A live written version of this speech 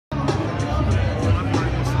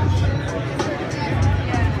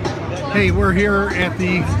Hey, we're here at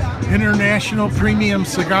the International Premium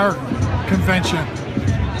Cigar Convention,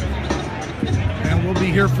 and we'll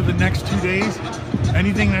be here for the next 2 days.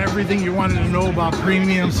 Anything and everything you wanted to know about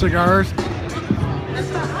premium cigars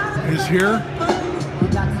is here.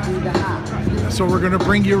 So we're going to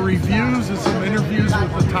bring you reviews and some interviews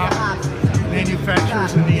with the top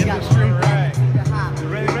manufacturers in the industry.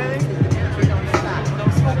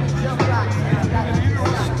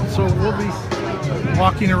 So we'll be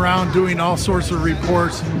walking around doing all sorts of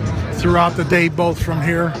reports throughout the day, both from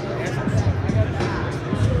here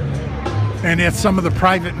and at some of the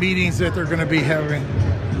private meetings that they're going to be having.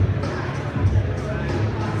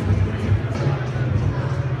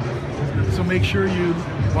 So make sure you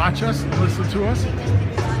watch us, listen to us,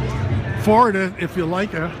 forward it if you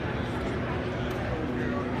like it.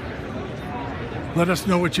 Let us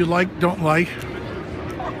know what you like, don't like.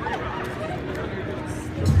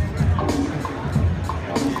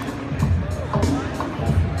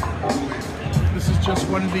 This is just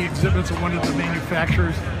one of the exhibits of one of the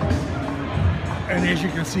manufacturers. And as you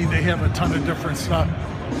can see, they have a ton of different stuff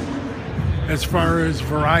as far as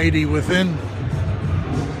variety within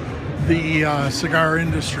the cigar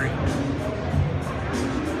industry.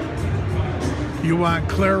 You want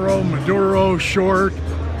Claro, Maduro, Short,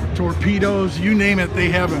 Torpedoes, you name it, they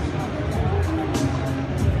have it.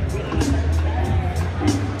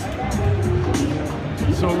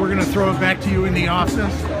 So we're going to throw it back to you in the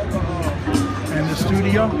office and the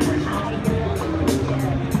studio.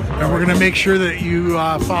 And we're going to make sure that you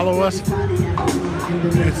follow us.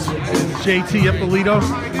 It's JT Ippolito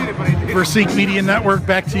for Seek Media Network.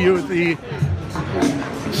 Back to you at the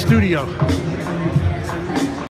studio.